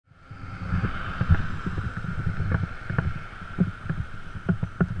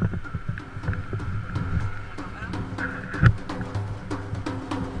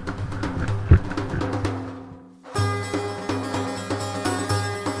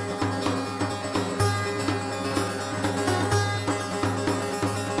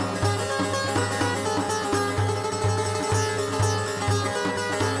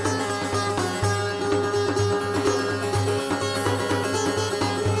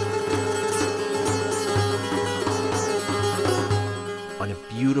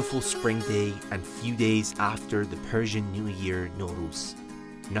beautiful spring day and few days after the Persian New Year, Nowruz,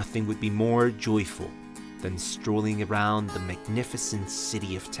 nothing would be more joyful than strolling around the magnificent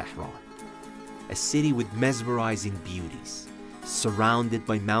city of Tehran. A city with mesmerizing beauties, surrounded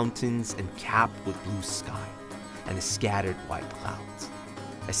by mountains and capped with blue sky and scattered white clouds.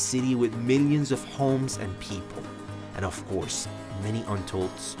 A city with millions of homes and people, and of course, many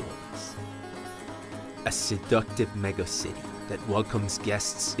untold stories. A seductive megacity that welcomes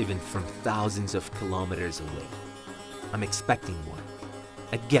guests even from thousands of kilometers away. I'm expecting one.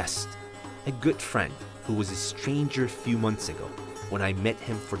 A guest, a good friend who was a stranger a few months ago when I met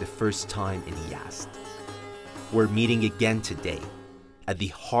him for the first time in Yazd. We're meeting again today at the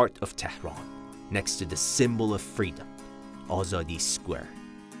heart of Tehran, next to the symbol of freedom, Azadi Square.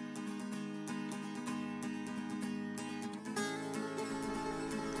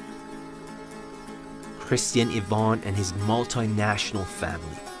 Cristian Ivan and his multinational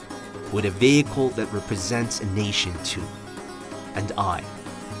family, with a vehicle that represents a nation too. And I,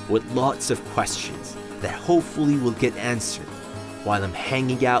 with lots of questions that hopefully will get answered while I'm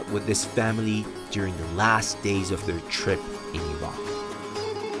hanging out with this family during the last days of their trip in Iraq.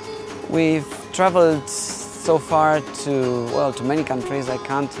 We've traveled so far to many countries. I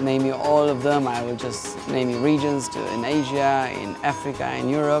can't name you all of them. I will just name you regions in Asia, in Africa, in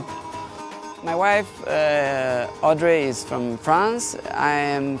Europe. My wife, Audrey, is from France. I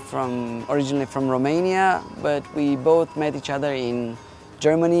am originally from Romania, but we both met each other in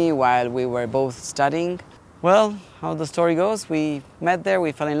Germany while we were both studying. Well, how the story goes, we met there,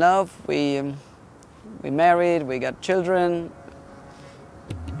 we fell in love, we married, we got children,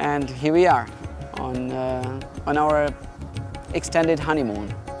 and here we are on our extended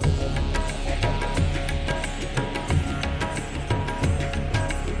honeymoon.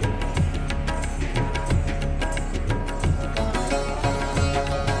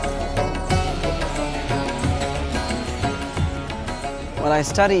 Well, I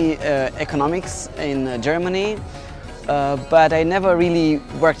study economics in Germany, but I never really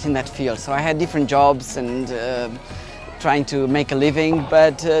worked in that field. So I had different jobs and trying to make a living,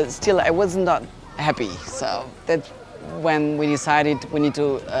 but still I was not happy. So that's when we decided we need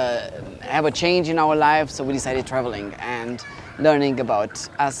to have a change in our lives. So we decided traveling and learning about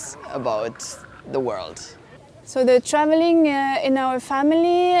us, about the world. So the traveling in our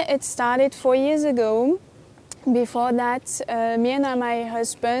family, it started 4 years ago. Before that, me and my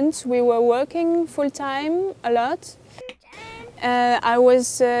husband, we were working full-time a lot. I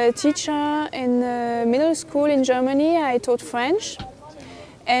was a teacher in middle school in Germany. I taught French.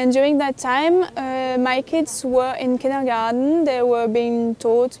 And during that time, my kids were in kindergarten. They were being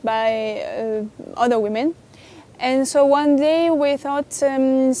taught by other women. And so one day we thought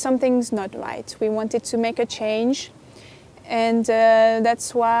something's not right. We wanted to make a change. And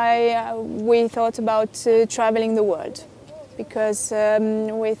that's why we thought about traveling the world, because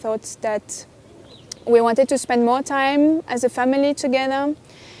we thought that we wanted to spend more time as a family together,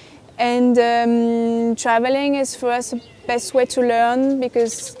 and traveling is for us the best way to learn,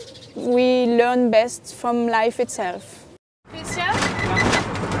 because we learn best from life itself. Cristian,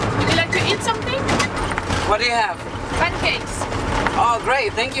 would you like to eat something? What do you have? Pancakes. Oh,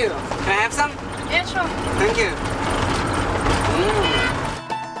 great, thank you. Can I have some? Yeah, sure. Thank you.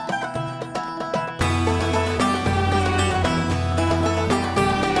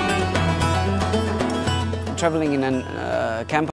 Traveling in a camp